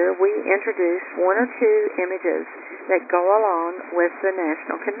year we introduce one or two images that go along with the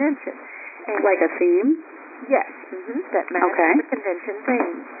National Convention. And like a theme? Yes, that matches the convention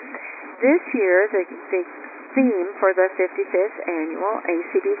theme. This year, the theme for the 55th Annual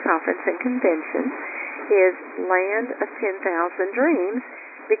ACB Conference and Convention is Land of 10,000 Dreams,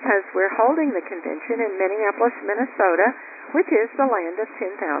 because we're holding the convention in Minneapolis, Minnesota, which is the land of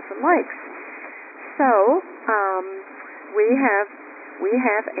 10,000 lakes. So we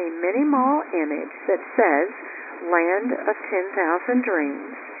have a Mini Mall image that says Land of 10,000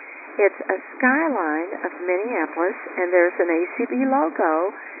 Dreams. It's a skyline of Minneapolis, and there's an ACB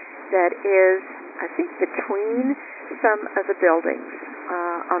logo that is, I think, between some of the buildings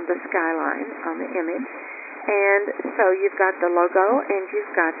on the skyline, on the image. And so you've got the logo and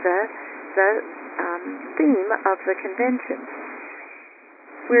you've got the theme of the convention.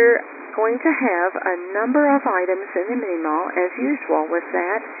 We're going to have a number of items in the Mini Mall, as usual, with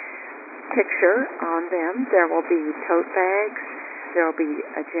that picture on them. There will be tote bags. There will be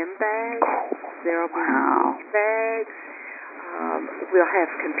a gym bag. There will be bags. We'll have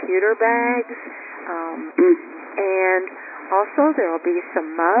computer bags, and also there will be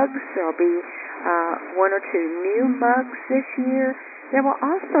some mugs. There will be one or two new mugs this year. There will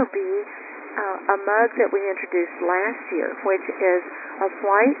also be a mug that we introduced last year, which is a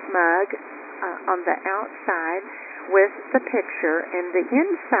white mug on the outside with the picture, and the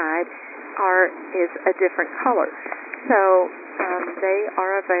inside is a different color. So they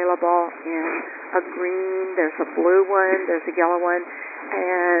are available in a green, there's a blue one, there's a yellow one,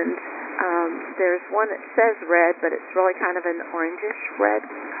 and there's one that says red, but it's really kind of an orangish red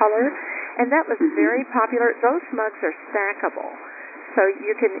color. And that was very popular. Those mugs are stackable, so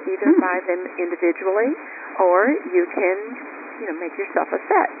you can either buy them individually or you can, make yourself a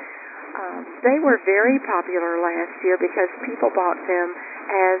set. They were very popular last year because people bought them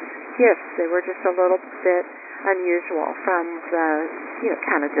as gifts. They were just a little bit unusual from the,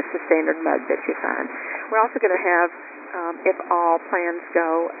 kind of just the standard mug that you find. We're also going to have, if all plans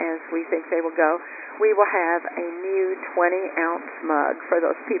go as we think they will go, we will have a new 20-ounce mug for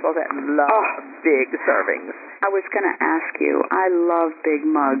those people that love big servings. I was going to ask you, I love big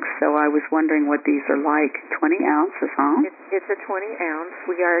mugs, so I was wondering what these are like. 20 ounces, huh? It's a 20-ounce.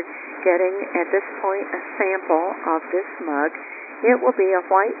 We are getting, at this point, a sample of this mug. It will be a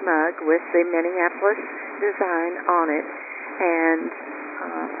white mug with the Minneapolis design on it, and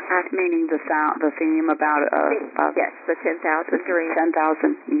meaning the theme about yes, the 10,000 Dreams.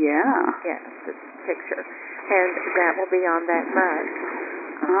 10,000, yeah. Yes, the picture, and that will be on that mug.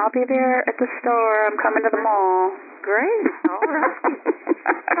 I'll be there at the store. I'm coming to the mall. Great. All right.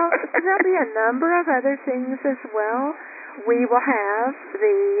 There'll be a number of other things as well. We will have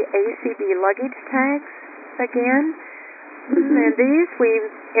the ACB luggage tags again. And these we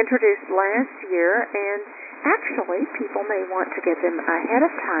introduced last year, and actually, people may want to get them ahead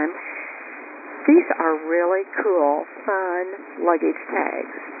of time. These are really cool, fun luggage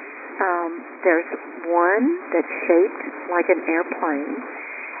tags. There's one that's shaped like an airplane,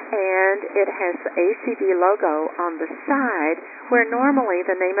 and it has the ACB logo on the side where normally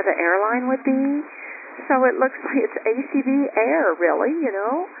the name of the airline would be. So it looks like it's ACB Air, really, you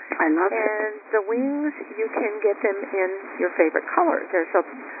know. I love it. And the wings, you can get them in your favorite color. There's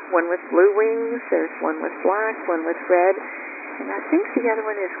one with blue wings, there's one with black, one with red, and I think the other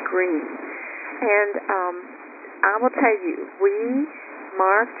one is green. And I will tell you, we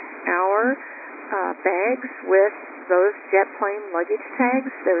marked our bags with those jet plane luggage tags.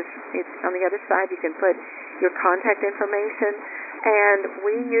 It's on the other side. You can put your contact information, and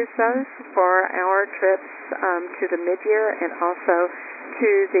we use those for our trips to the mid-year and also to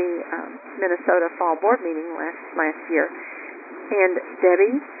the Minnesota Fall Board meeting last year. And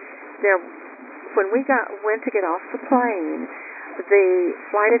Debbie, when we went to get off the plane, the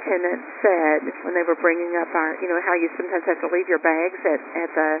flight attendant said when they were bringing up our, you know how you sometimes have to leave your bags at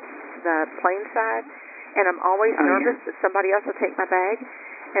the plane side, and I'm always nervous that somebody else will take my bag.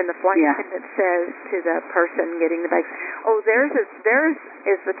 And the flight attendant says to the person getting the bags, "Oh, theirs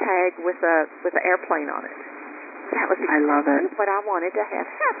is the tag with the airplane on it." That was I love it. What I wanted to have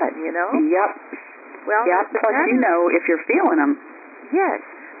happen, you know. Yep. Well, plus you know if you're feeling them. Yes,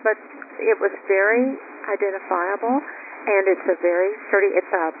 but it was very identifiable, and it's a very sturdy.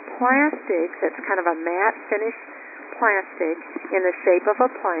 It's a plastic that's kind of a matte finish plastic in the shape of a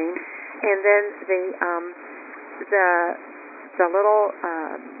plane, and then the little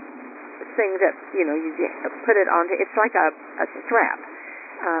thing that you put it onto. It's like a strap.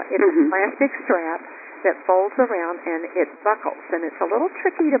 It's a plastic strap that folds around and it buckles, and it's a little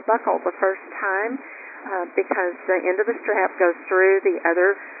tricky to buckle the first time because the end of the strap goes through the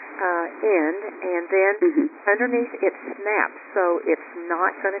other end, and then underneath it snaps, so it's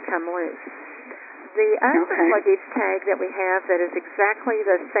not going to come loose. The other luggage tag that we have that is exactly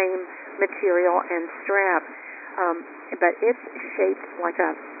the same material and strap, but it's shaped like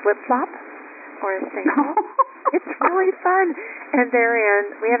a flip-flop or a sandal. It's really fun. And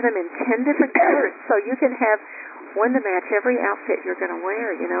we have them in 10 different colors, so you can have one to match every outfit you're going to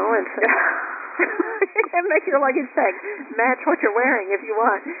wear, you know, and so and make your luggage tag match what you're wearing if you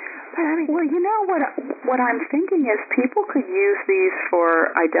want. But I mean, well, you know what I'm thinking is people could use these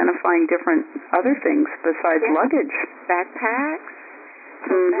for identifying different other things besides luggage. Backpacks,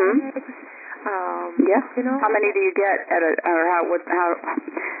 bags. You know, how many do you get at how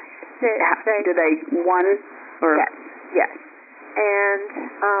do they one or yes. And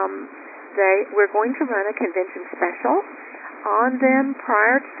we're going to run a convention special on them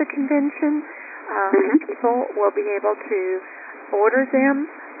prior to the convention. People will be able to order them,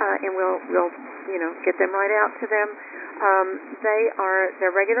 and we'll get them right out to them.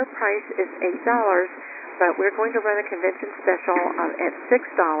 Their regular price is $8, but we're going to run a convention special at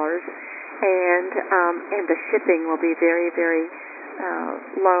 $6, and the shipping will be very, very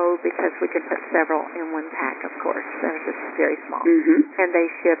low because we can put several in one pack, of course. They're just very small. And they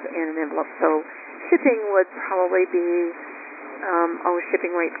ship in an envelope. So shipping would probably be,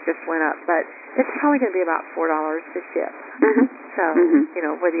 shipping rates just went up, but it's probably going to be about $4 to ship. So,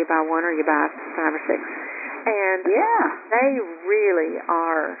 whether you buy one or you buy 5 or 6. And they really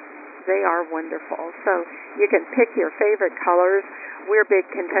are, they are wonderful. So you can pick your favorite colors. We're big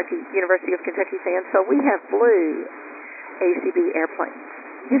University of Kentucky fans, so we have blue ACB airplanes.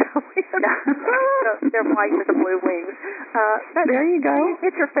 They're white with the blue wings. But there you go.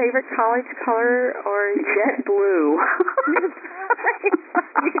 It's your favorite college color or jet blue.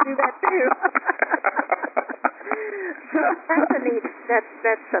 You can do that too. So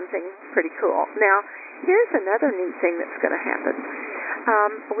that's something pretty cool. Now, here's another neat thing that's going to happen.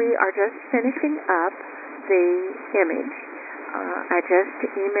 We are just finishing up the image. I just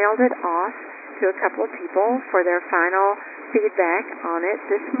emailed it off to a couple of people for their final feedback on it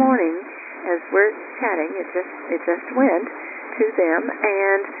this morning as we're chatting. It just went to them,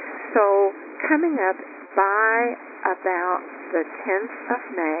 and so coming up by about the 10th of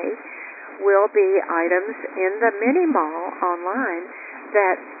May will be items in the mini mall online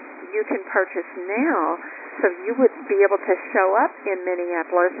that you can purchase now, so you would be able to show up in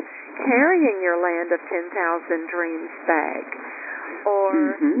Minneapolis carrying your Land of 10,000 Dreams bag,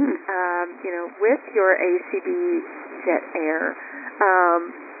 or with your ACB Jet Air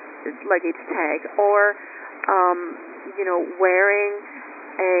luggage tag, or wearing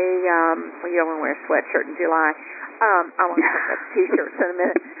a you don't want to wear a sweatshirt in July. I want to talk about t-shirts in a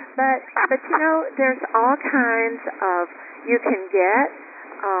minute, but there's all kinds of, you can get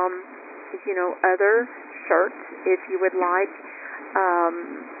other shirts if you would like.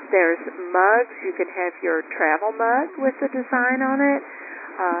 There's mugs. You could have your travel mug with the design on it.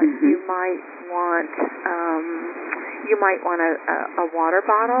 You might want a water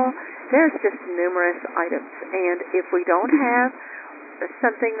bottle. There's just numerous items, and if we don't have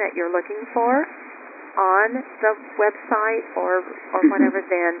something that you're looking for on the website or whatever,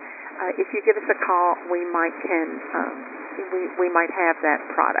 then if you give us a call, we might have that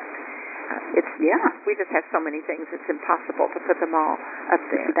product. We just have so many things; it's impossible to put them all up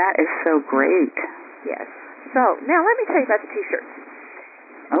there. That is so great. Yes. So now let me tell you about the T-shirts.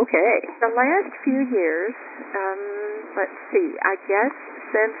 Okay. The last few years, let's see, I guess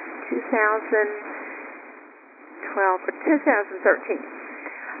since 2012 or 2013,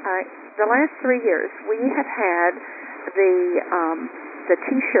 the last 3 years, we have had the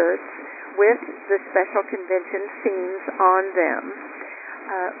T-shirts with the special convention themes on them.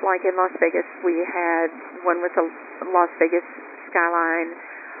 Like in Las Vegas, we had one with the Las Vegas skyline.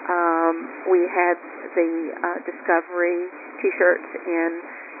 We had the Discovery T-shirts in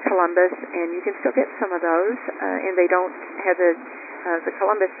Columbus, and you can still get some of those. And they don't have the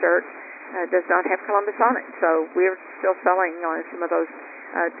Columbus shirt does not have Columbus on it, so we're still selling on some of those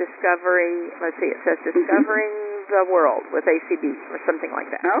Discovery. Let's see, it says Discovering the World with ACB or something like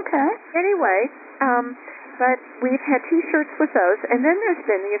that. Okay. Anyway, but we've had T-shirts with those, and then there's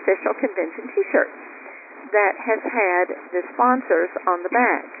been the official convention T-shirt that has had the sponsors on the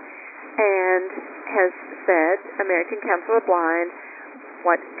back and has said American Council of the Blind,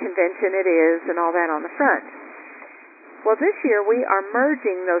 what convention it is, and all that on the front. Well, this year we are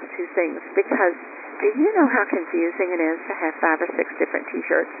merging those two things because do you know how confusing it is to have 5 or 6 different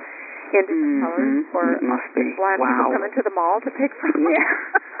T-shirts in different colors for blind people coming to the mall to pick from? Yeah.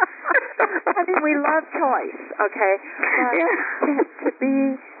 I mean, we love choice, okay? But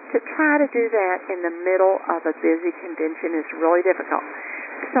to try to do that in the middle of a busy convention is really difficult.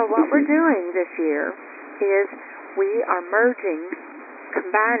 So what we're doing this year is we are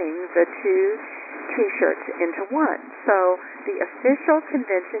combining the two T-shirts into one. So the official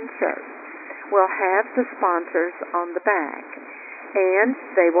convention shirt will have the sponsors on the back, and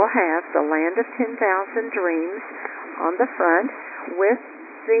they will have the Land of 10,000 Dreams on the front with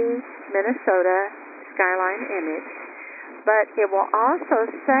the Minnesota skyline image, but it will also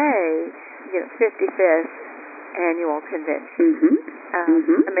say, 55th Annual Convention,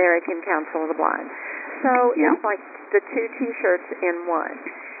 American Council of the Blind. So it's like the two T-shirts in one.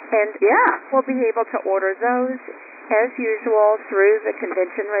 And we'll be able to order those as usual through the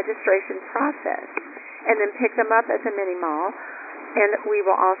convention registration process and then pick them up at the mini mall. And we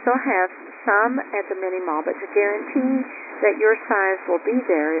will also have some at the mini mall, but to guarantee that your size will be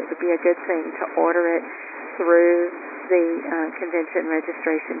there, it would be a good thing to order it through the convention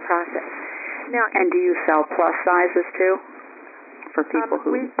registration process. Now, and do you sell plus sizes too for people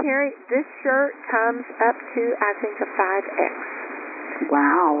who? We carry, this shirt comes up to, I think, a 5X.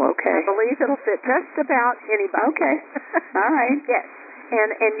 Wow, okay. I believe it'll fit just about anybody. Okay. All right. Yes.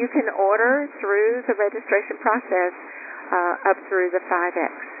 And you can order through the registration process up through the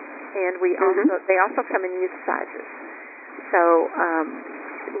 5X. And they also come in youth sizes. So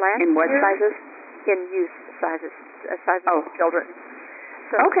in what sizes? In youth sizes, sizes of children.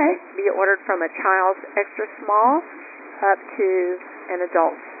 So be ordered from a child's extra small up to an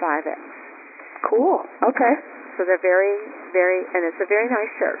adult's 5X. Cool. Okay. So they're very, very, and it's a very nice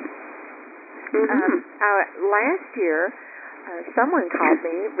shirt. Last year, someone called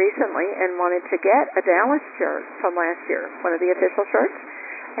me recently and wanted to get a Dallas shirt from last year, one of the official shirts,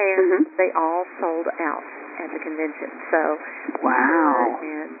 and they all sold out at the convention. So,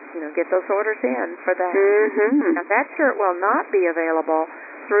 and get those orders in for that. Now that shirt will not be available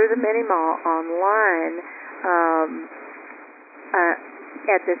through the mini mall online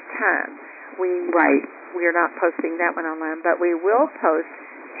at this time. We are not posting that one online, but we will post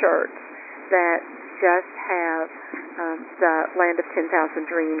shirts that just have the Land of 10,000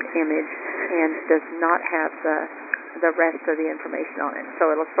 Dream image and does not have the rest of the information on it.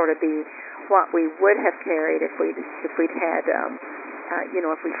 So it'll sort of be what we would have carried if we'd had if we had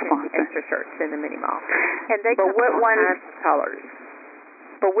the extra shirts in the mini mall. And they come in all kinds of colors.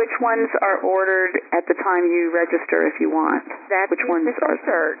 But which ones are ordered at the time you register if you want? That's which the official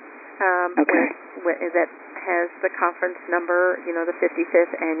shirt. That has the conference number, the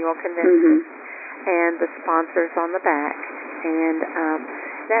 55th Annual Convention, and the sponsors on the back. And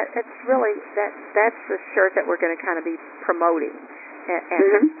that's the shirt that we're going to kind of be promoting at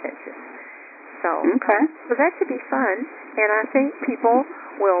the convention. So that should be fun, and I think people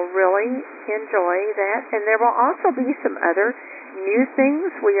will really enjoy that. And there will also be some other new things.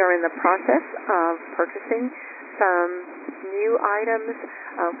 We are in the process of purchasing some new items.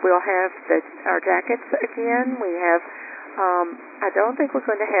 We'll have our jackets again. We have, I don't think we're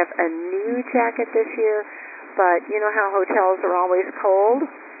going to have a new jacket this year, but you know how hotels are always cold?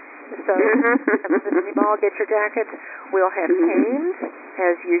 So come to the Mini Mall, get your jackets. We'll have canes,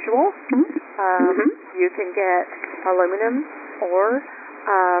 as usual. You can get aluminum or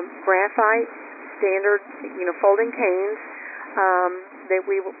graphite standard, folding canes. That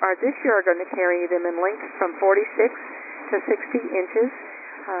we are this year are going to carry them in lengths from 46 to 60 inches.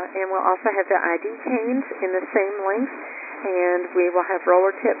 And we'll also have the ID canes in the same length. And we will have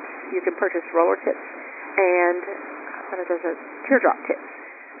roller tips. You can purchase roller tips and teardrop tips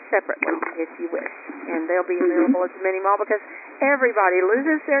separately if you wish. And they'll be available at the Mini Mall because everybody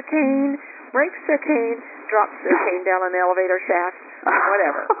loses their cane, breaks their cane, drops their cane down an elevator shaft,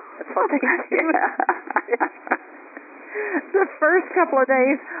 whatever. That's what they do. The first couple of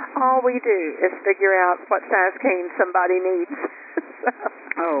days, all we do is figure out what size cane somebody needs.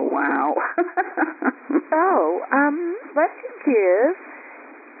 Oh, wow. So, let's give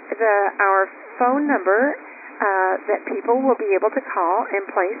our phone number that people will be able to call and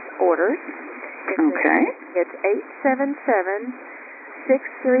place orders. Okay. It's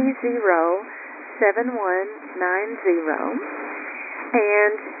 877-630-7190.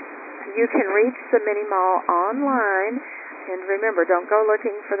 And you can reach the Mini Mall online. And remember, don't go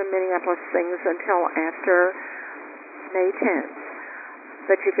looking for the Minneapolis things until after May 10th.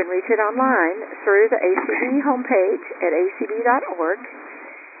 But you can reach it online through the ACB homepage at acb.org.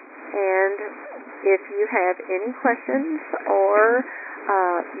 And if you have any questions or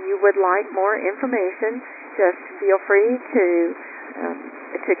you would like more information, just feel free to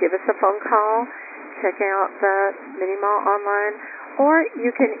give us a phone call, check out the Mini Mall online, or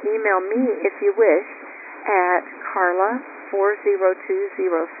you can email me if you wish at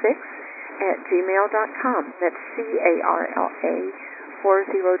carla40206@gmail.com. That's CARLA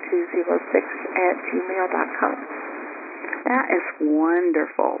 40206@gmail.com. That is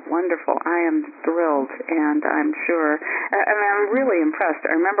wonderful, wonderful. I am thrilled, and I'm sure, I'm really impressed.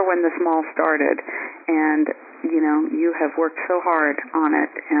 I remember when this mall started, and, you have worked so hard on it,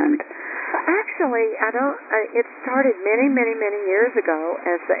 and... Actually, it started many, many, many years ago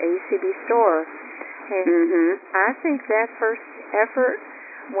as the ACB store, and I think that first effort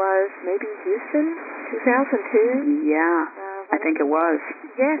was maybe Houston, 2002. Yeah, I think it was.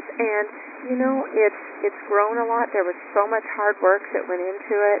 Yes, and it's grown a lot. There was so much hard work that went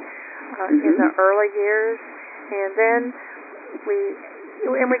into it in the early years, and then we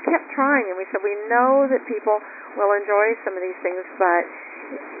kept trying, and we said we know that people will enjoy some of these things, but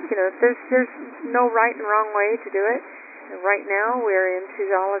there's no right and wrong way to do it. And right now we're into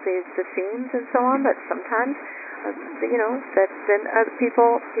all of the themes and so on, but sometimes that's then other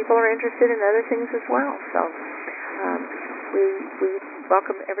people are interested in other things as well. So we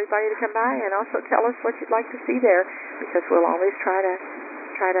welcome everybody to come by and also tell us what you'd like to see there, because we'll always try to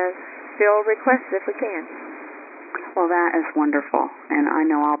fill requests if we can. Well, that is wonderful, and I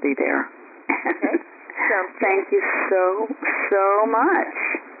know I'll be there. Okay. Thank you so much.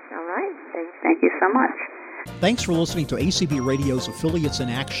 All right. Thank you so much. Thanks for listening to ACB Radio's Affiliates in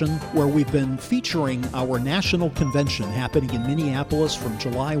Action, where we've been featuring our national convention happening in Minneapolis from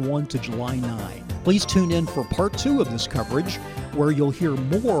July 1 to July 9. Please tune in for part 2 of this coverage, where you'll hear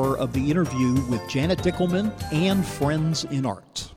more of the interview with Janet Dickelman and Friends in Art.